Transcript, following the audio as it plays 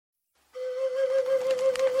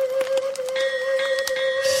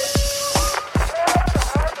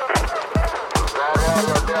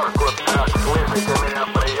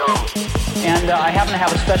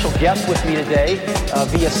have a special guest with me today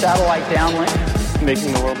via satellite downlink.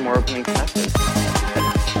 Making the world more open and connected.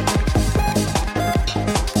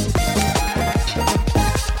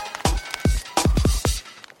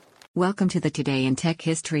 Welcome to the Today in Tech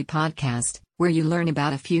History podcast, where you learn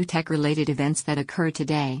about a few tech-related events that occurred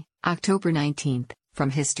today, October 19th, from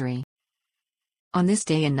history. On this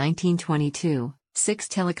day in 1922, 6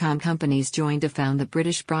 telecom companies joined to found the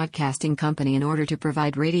British Broadcasting Company in order to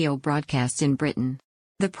provide radio broadcasts in Britain.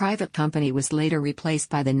 The private company was later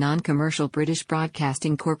replaced by the non-commercial British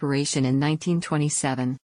Broadcasting Corporation in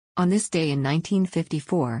 1927. On this day in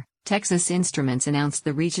 1954, Texas Instruments announced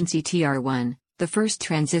the Regency TR-1, the first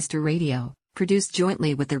transistor radio, produced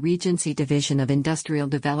jointly with the Regency Division of Industrial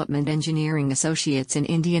Development Engineering Associates in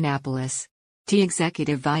Indianapolis.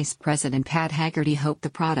 Executive Vice President Pat Haggerty hoped the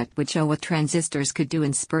product would show what transistors could do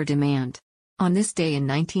and spur demand. On this day in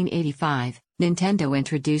 1985, Nintendo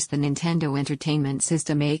introduced the Nintendo Entertainment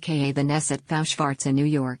System, aka the NES, at Fauschwarz in New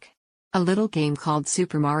York. A little game called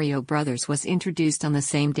Super Mario Bros. Was introduced on the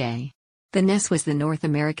same day. The NES was the North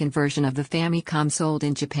American version of the Famicom sold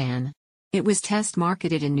in Japan. It was test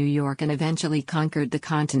marketed in New York and eventually conquered the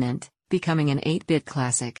continent, becoming an 8-bit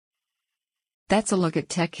classic. That's a look at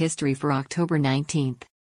tech history for October 19th.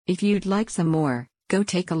 If you'd like some more, go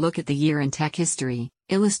take a look at the Year in Tech History,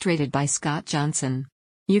 illustrated by Scott Johnson.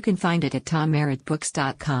 You can find it at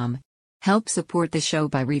tommerrittbooks.com. Help support the show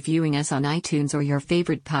by reviewing us on iTunes or your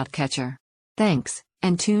favorite podcatcher. Thanks,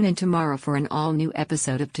 and tune in tomorrow for an all-new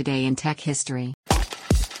episode of Today in Tech History.